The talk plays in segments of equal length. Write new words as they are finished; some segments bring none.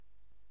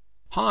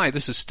Hi,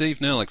 this is Steve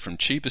Nerlich from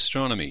Cheap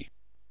Astronomy.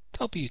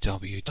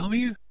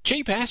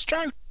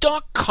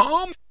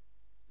 www.cheapastro.com.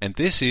 And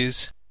this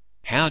is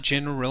How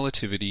General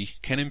Relativity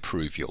Can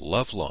Improve Your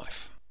Love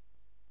Life.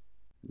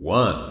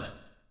 1.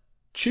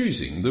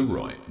 Choosing the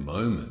right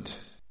moment.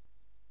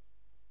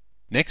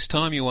 Next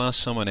time you ask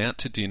someone out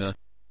to dinner,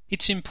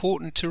 it's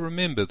important to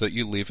remember that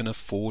you live in a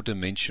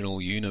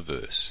four-dimensional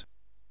universe.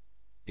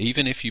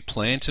 Even if you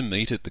plan to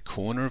meet at the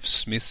corner of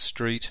Smith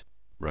Street,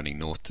 running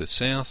north to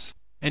south,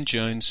 and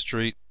Jones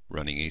Street,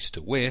 running east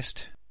to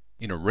west,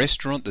 in a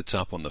restaurant that's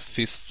up on the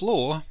 5th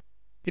floor,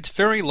 it's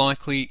very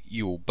likely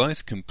you will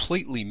both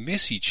completely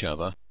miss each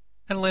other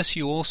unless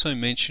you also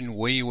mention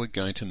where you are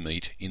going to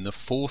meet in the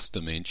 4th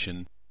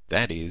dimension,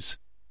 that is,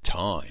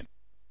 time.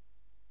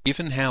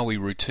 Given how we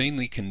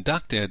routinely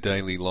conduct our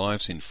daily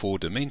lives in 4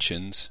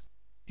 dimensions,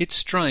 it's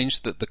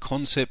strange that the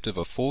concept of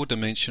a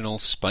 4-dimensional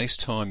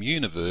space-time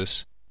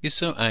universe is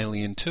so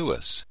alien to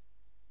us.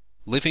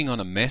 Living on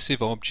a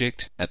massive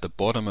object at the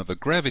bottom of a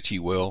gravity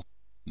well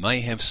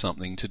may have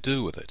something to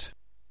do with it.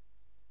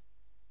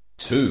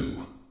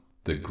 2.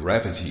 The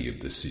gravity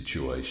of the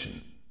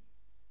situation.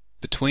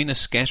 Between a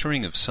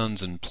scattering of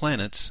suns and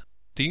planets,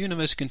 the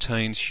universe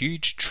contains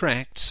huge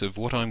tracts of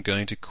what I'm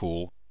going to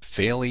call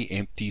fairly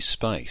empty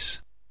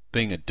space,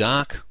 being a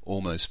dark,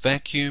 almost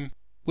vacuum,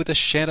 with a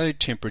shadowed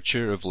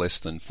temperature of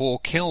less than 4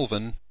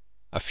 Kelvin,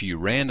 a few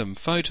random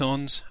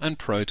photons and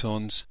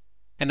protons,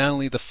 and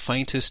only the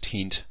faintest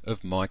hint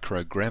of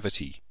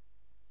microgravity.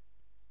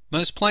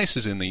 Most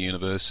places in the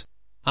universe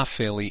are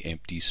fairly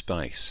empty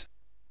space.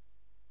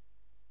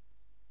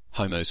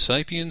 Homo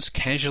sapiens'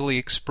 casually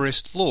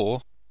expressed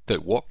law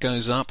that what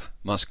goes up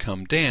must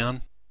come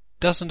down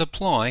doesn't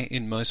apply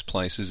in most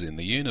places in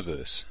the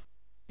universe.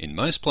 In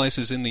most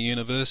places in the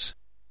universe,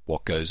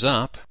 what goes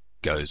up,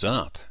 goes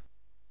up.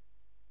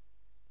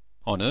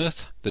 On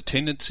Earth, the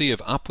tendency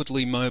of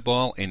upwardly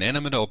mobile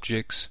inanimate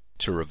objects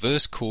to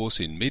reverse course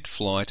in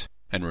mid-flight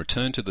and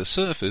return to the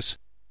surface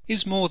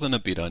is more than a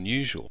bit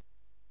unusual.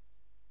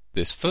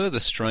 There's further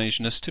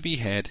strangeness to be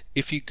had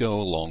if you go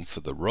along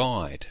for the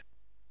ride.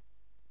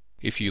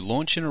 If you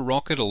launch in a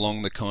rocket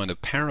along the kind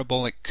of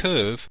parabolic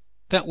curve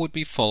that would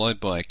be followed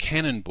by a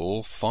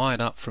cannonball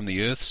fired up from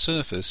the Earth's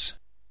surface,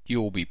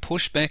 you will be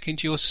pushed back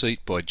into your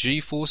seat by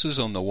G-forces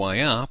on the way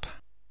up,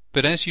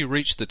 but as you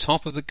reach the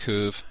top of the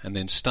curve and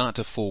then start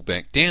to fall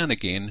back down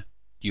again,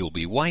 you'll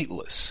be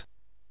weightless.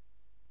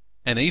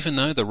 And even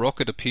though the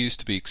rocket appears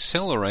to be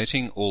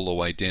accelerating all the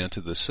way down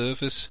to the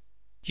surface,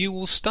 you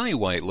will stay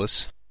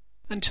weightless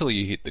until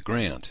you hit the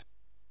ground.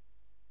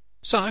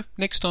 So,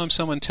 next time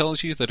someone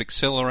tells you that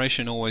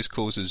acceleration always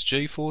causes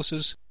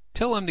G-forces,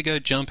 tell them to go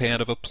jump out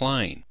of a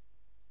plane.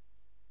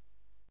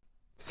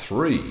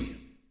 3.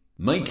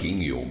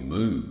 Making your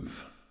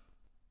move.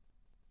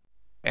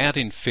 Out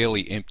in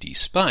fairly empty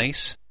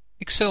space,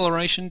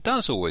 acceleration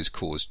does always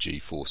cause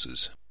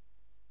G-forces.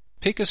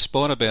 Pick a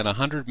spot about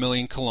 100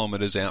 million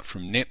kilometres out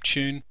from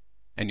Neptune,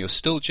 and you're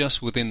still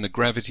just within the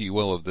gravity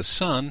well of the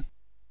Sun,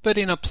 but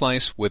in a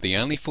place where the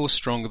only force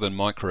stronger than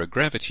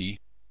microgravity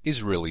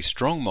is really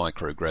strong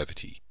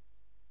microgravity.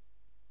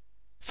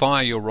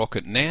 Fire your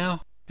rocket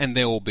now, and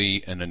there will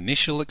be an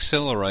initial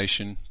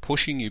acceleration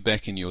pushing you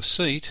back in your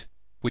seat,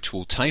 which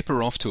will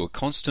taper off to a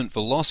constant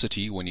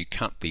velocity when you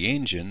cut the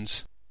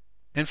engines,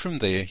 and from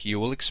there you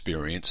will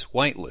experience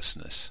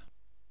weightlessness.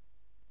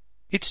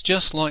 It's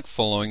just like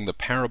following the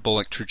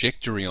parabolic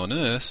trajectory on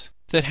Earth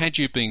that had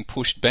you being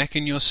pushed back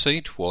in your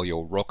seat while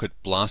your rocket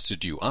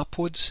blasted you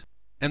upwards,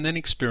 and then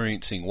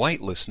experiencing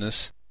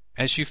weightlessness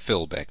as you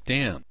fell back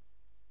down.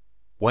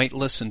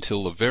 Weightless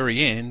until the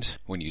very end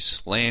when you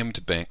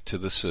slammed back to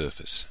the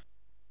surface.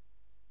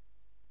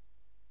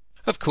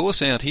 Of course,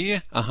 out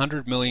here,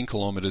 100 million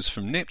kilometres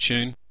from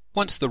Neptune,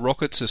 once the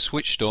rockets are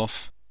switched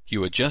off,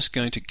 you are just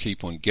going to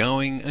keep on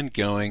going and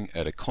going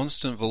at a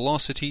constant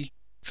velocity,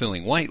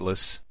 feeling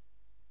weightless.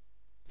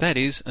 That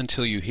is,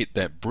 until you hit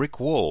that brick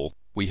wall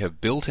we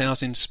have built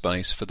out in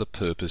space for the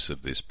purpose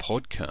of this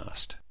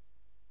podcast.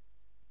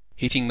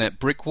 Hitting that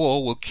brick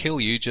wall will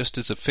kill you just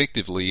as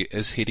effectively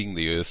as hitting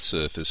the Earth's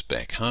surface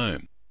back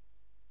home.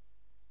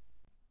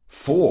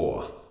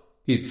 4.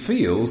 It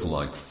feels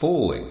like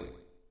falling.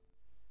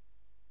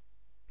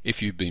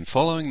 If you've been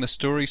following the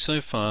story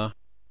so far,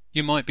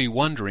 you might be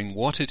wondering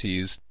what it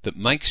is that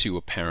makes you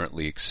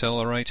apparently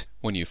accelerate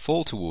when you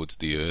fall towards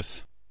the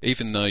Earth,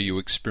 even though you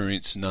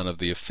experience none of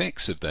the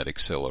effects of that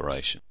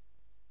acceleration.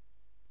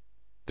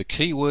 The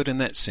key word in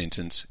that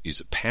sentence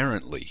is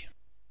apparently.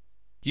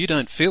 You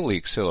don't feel the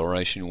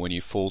acceleration when you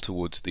fall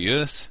towards the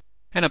Earth,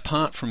 and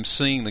apart from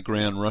seeing the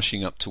ground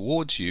rushing up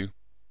towards you,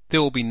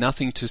 there will be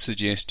nothing to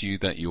suggest to you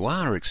that you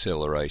are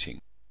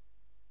accelerating.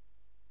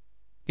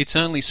 It's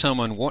only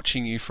someone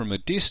watching you from a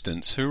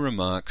distance who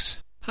remarks,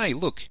 "Hey,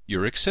 look,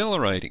 you're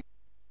accelerating."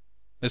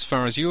 As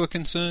far as you are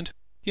concerned,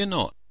 you're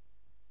not.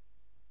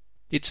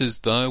 It's as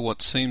though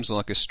what seems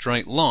like a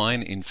straight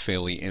line in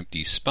fairly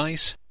empty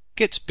space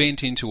gets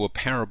bent into a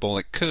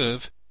parabolic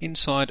curve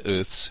inside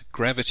Earth's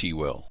gravity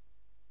well.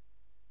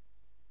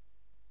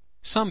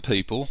 Some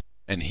people,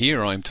 and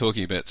here I am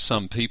talking about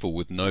some people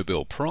with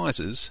Nobel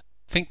Prizes,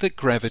 think that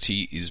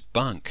gravity is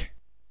bunk.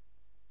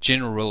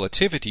 General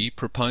relativity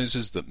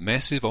proposes that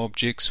massive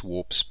objects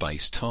warp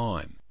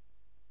space-time.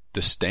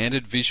 The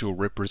standard visual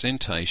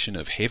representation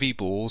of heavy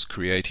balls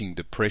creating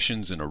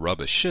depressions in a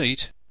rubber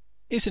sheet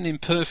is an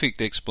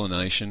imperfect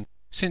explanation,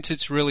 since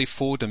it's really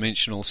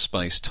four-dimensional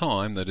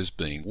space-time that is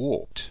being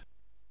warped.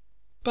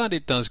 But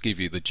it does give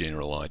you the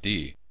general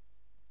idea.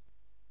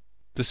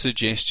 The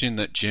suggestion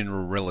that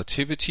general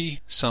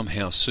relativity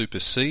somehow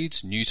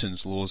supersedes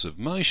Newton's laws of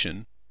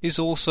motion is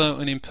also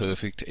an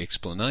imperfect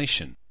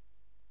explanation.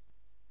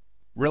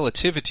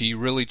 Relativity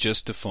really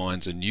just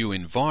defines a new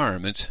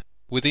environment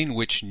within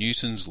which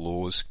Newton's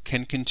laws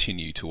can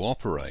continue to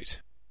operate.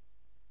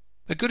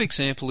 A good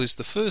example is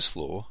the first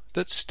law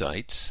that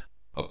states,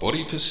 "A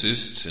body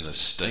persists in a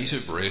state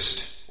of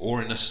rest or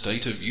in a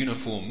state of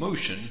uniform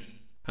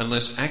motion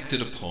unless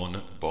acted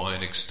upon by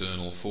an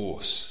external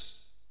force."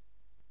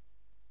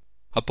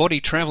 A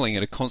body travelling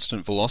at a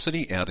constant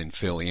velocity out in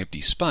fairly empty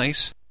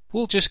space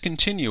will just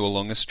continue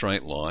along a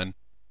straight line,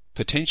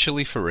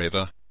 potentially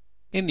forever,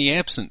 in the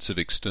absence of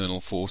external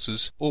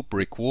forces or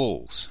brick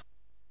walls.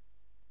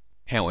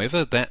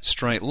 However, that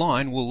straight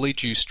line will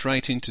lead you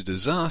straight into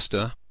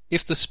disaster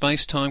if the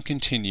space-time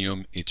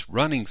continuum it's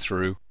running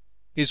through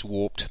is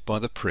warped by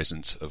the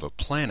presence of a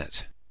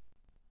planet.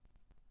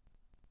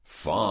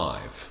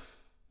 5.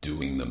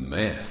 Doing the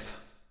math.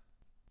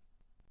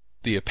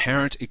 The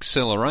apparent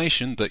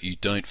acceleration that you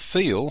don't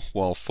feel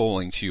while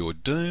falling to your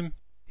doom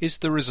is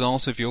the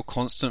result of your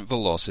constant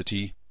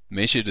velocity,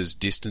 measured as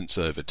distance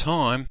over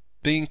time,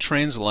 being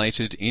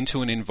translated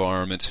into an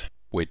environment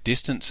where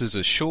distances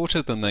are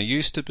shorter than they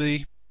used to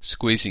be,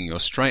 squeezing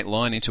your straight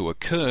line into a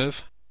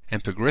curve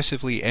and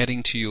progressively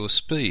adding to your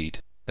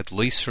speed, at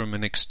least from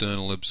an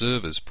external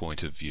observer's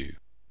point of view.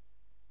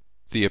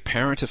 The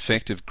apparent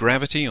effect of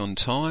gravity on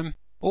time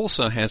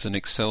also has an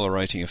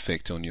accelerating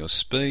effect on your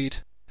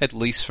speed, at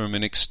least from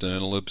an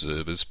external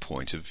observer's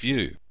point of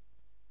view.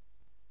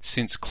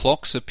 Since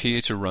clocks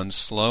appear to run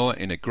slower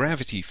in a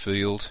gravity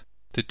field,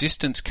 the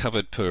distance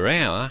covered per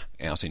hour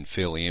out in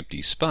fairly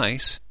empty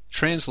space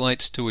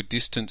translates to a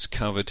distance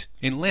covered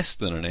in less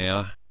than an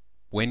hour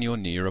when you're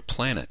near a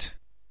planet.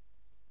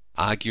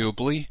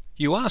 Arguably,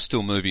 you are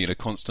still moving at a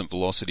constant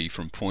velocity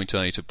from point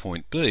A to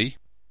point B,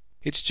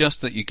 it's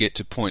just that you get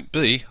to point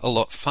B a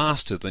lot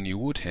faster than you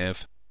would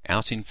have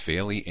out in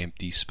fairly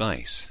empty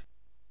space.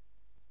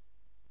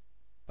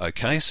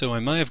 Okay, so I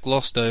may have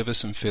glossed over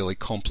some fairly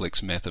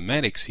complex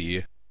mathematics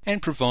here and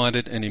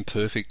provided an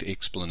imperfect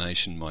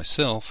explanation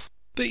myself,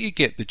 but you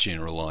get the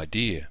general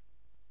idea.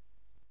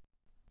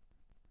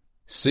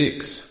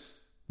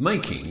 6.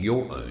 Making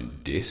your own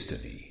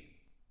destiny.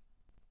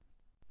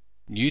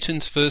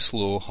 Newton's first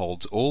law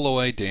holds all the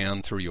way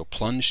down through your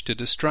plunge to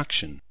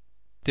destruction.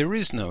 There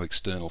is no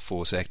external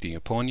force acting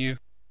upon you.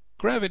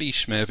 Gravity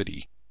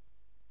schmavity.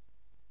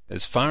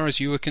 As far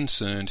as you are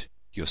concerned,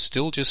 you're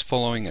still just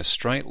following a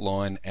straight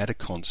line at a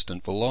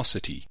constant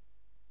velocity.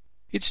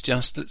 It's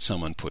just that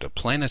someone put a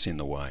planet in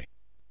the way.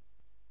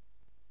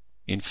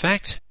 In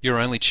fact, your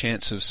only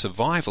chance of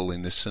survival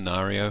in this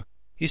scenario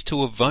is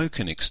to evoke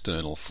an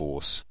external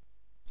force,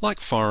 like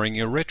firing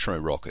your retro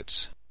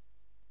rockets.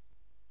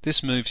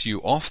 This moves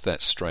you off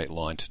that straight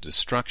line to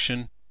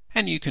destruction,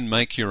 and you can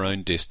make your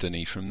own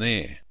destiny from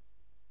there.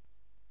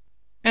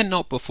 And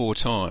not before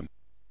time.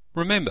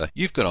 Remember,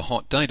 you've got a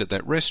hot date at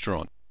that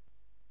restaurant.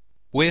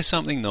 Wear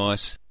something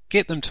nice,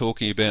 get them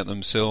talking about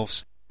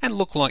themselves, and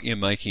look like you're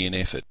making an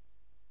effort.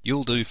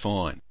 You'll do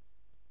fine.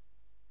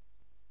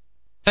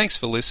 Thanks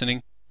for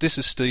listening. This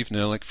is Steve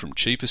Nerlich from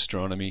Cheap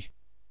Astronomy,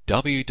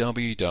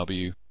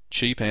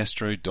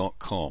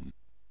 www.cheapastro.com.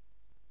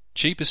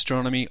 Cheap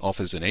Astronomy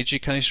offers an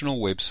educational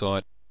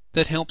website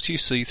that helps you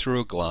see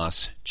through a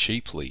glass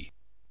cheaply.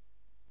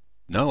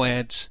 No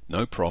ads,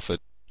 no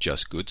profit,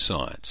 just good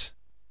science.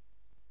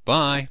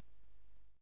 Bye.